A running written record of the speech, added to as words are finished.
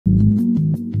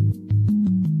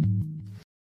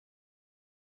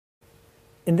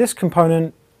In this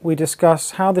component, we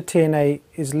discuss how the TNA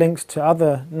is linked to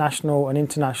other national and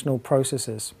international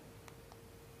processes.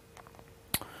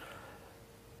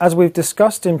 As we've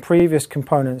discussed in previous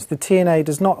components, the TNA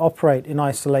does not operate in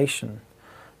isolation,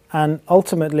 and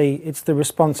ultimately it's the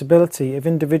responsibility of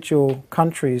individual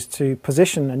countries to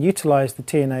position and utilize the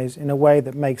TNAs in a way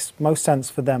that makes most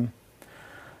sense for them.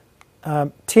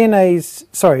 Countries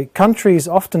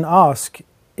often ask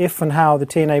if and how the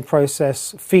TNA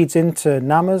process feeds into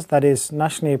NAMAs, that is,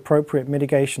 Nationally Appropriate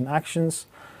Mitigation Actions,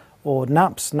 or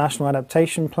NAPs, National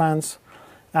Adaptation Plans,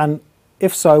 and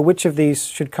if so, which of these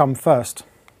should come first.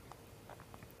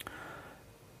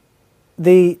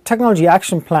 The technology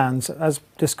action plans, as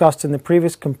discussed in the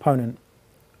previous component,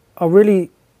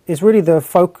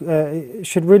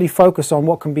 should really focus on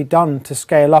what can be done to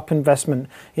scale up investment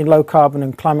in low carbon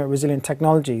and climate resilient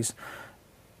technologies.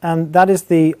 And that is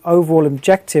the overall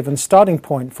objective and starting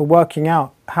point for working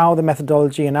out how the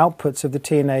methodology and outputs of the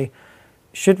TNA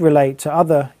should relate to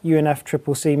other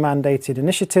UNFCCC mandated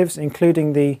initiatives,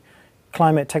 including the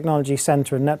Climate Technology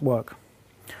Centre and Network.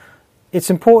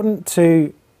 It's important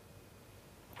to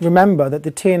remember that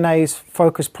the TNAs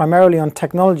focus primarily on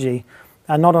technology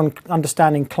and not on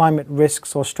understanding climate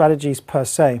risks or strategies per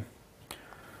se.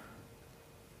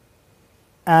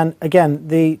 And again,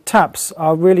 the TAPs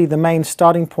are really the main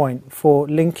starting point for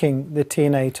linking the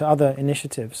TNA to other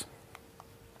initiatives.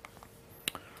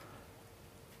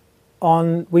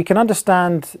 We can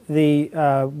understand the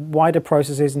wider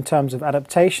processes in terms of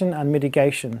adaptation and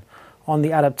mitigation. On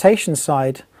the adaptation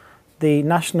side, the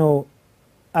National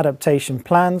Adaptation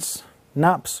Plans,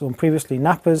 NAPs, or previously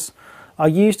NAPAs, are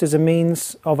used as a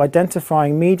means of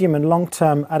identifying medium and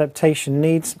long-term adaptation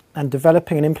needs and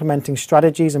developing and implementing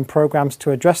strategies and programs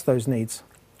to address those needs.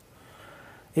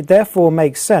 It therefore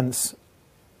makes sense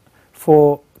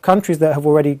for countries that have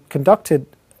already conducted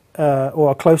or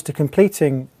are close to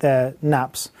completing their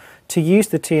NAPs to use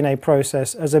the TNA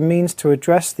process as a means to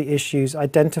address the issues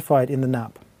identified in the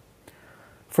NAP.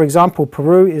 For example,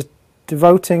 Peru is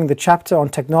devoting the chapter on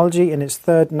technology in its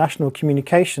third national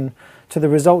communication to the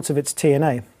results of its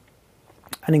TNA.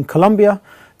 And in Colombia,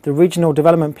 the Regional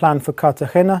Development Plan for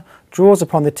Cartagena draws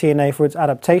upon the TNA for its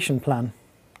adaptation plan.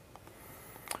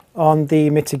 On the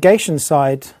mitigation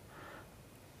side,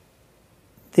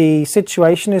 the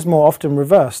situation is more often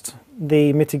reversed.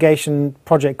 The mitigation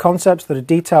project concepts that are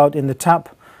detailed in the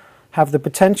TAP have the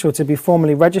potential to be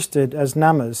formally registered as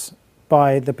NAMAs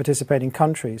by the participating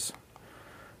countries.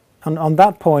 And on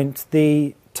that point,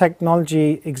 the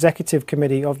Technology Executive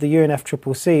Committee of the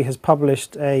UNFCCC has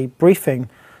published a briefing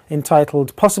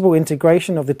entitled Possible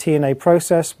Integration of the TNA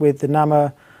Process with the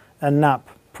NAMA and NAP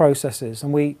Processes,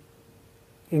 and we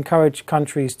encourage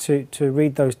countries to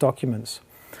read those documents.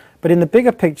 But in the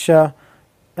bigger picture,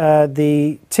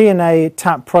 the TNA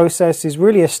TAP process is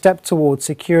really a step towards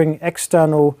securing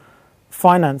external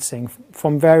financing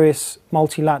from various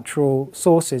multilateral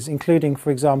sources, including,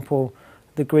 for example,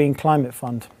 the Green Climate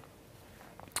Fund.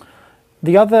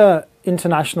 The other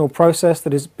international process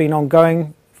that has been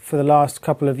ongoing for the last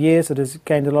couple of years that has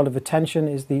gained a lot of attention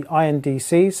is the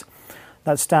INDCs.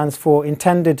 That stands for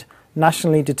Intended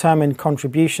Nationally Determined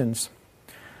Contributions,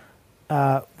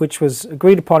 which was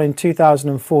agreed upon in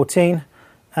 2014.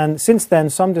 And since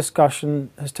then, some discussion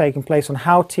has taken place on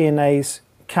how TNAs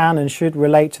can and should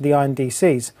relate to the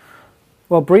INDCs.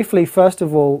 Well, briefly, first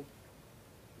of all,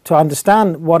 to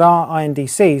understand what are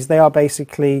INDCs, they are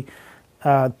basically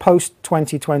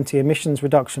post-2020 emissions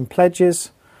reduction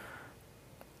pledges,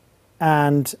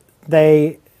 and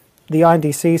the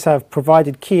INDCs have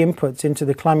provided key inputs into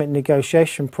the climate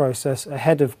negotiation process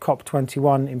ahead of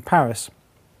COP21 in Paris.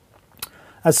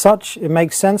 As such, it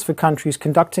makes sense for countries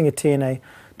conducting a TNA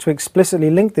to explicitly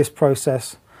link this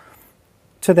process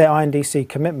to their INDC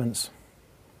commitments.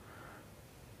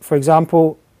 For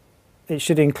example, it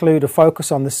should include a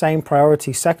focus on the same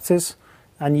priority sectors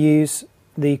and use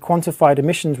the quantified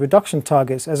emissions reduction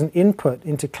targets as an input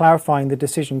into clarifying the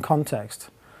decision context.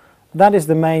 That is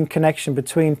the main connection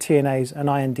between TNAs and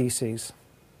INDCs.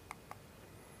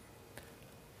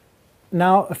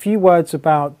 Now, a few words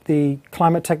about the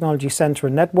Climate Technology Centre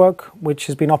and Network, which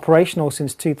has been operational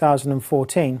since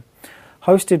 2014.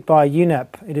 Hosted by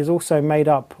UNEP, it is also made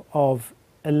up of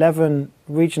 11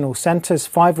 regional centres,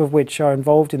 5 of which are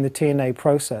involved in the TNA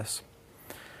process.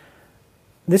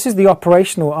 This is the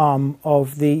operational arm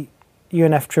of the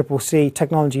UNFCCC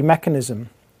technology mechanism,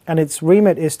 and its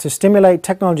remit is to stimulate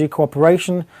technology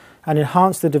cooperation and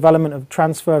enhance the development of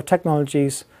transfer of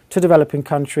technologies to developing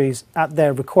countries at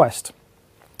their request.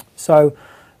 So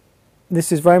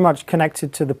this is very much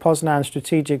connected to the Poznan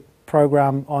Strategic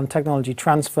Programme on Technology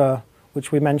Transfer,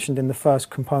 which we mentioned in the first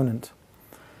component.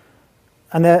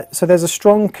 And so there's a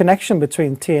strong connection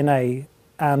between TNA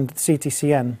and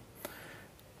CTCN,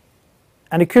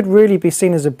 and it could really be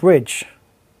seen as a bridge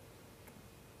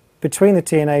between the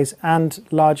TNAs and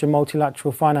larger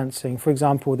multilateral financing, for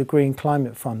example, the Green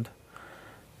Climate Fund.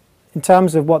 In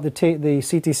terms of what the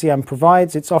CTCN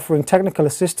provides, it's offering technical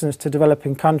assistance to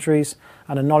developing countries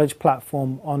and a knowledge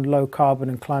platform on low carbon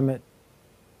and climate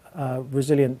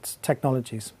resilient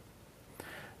technologies.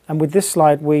 And with this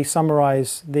slide, we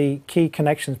summarize the key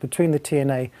connections between the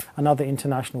TNA and other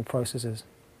international processes.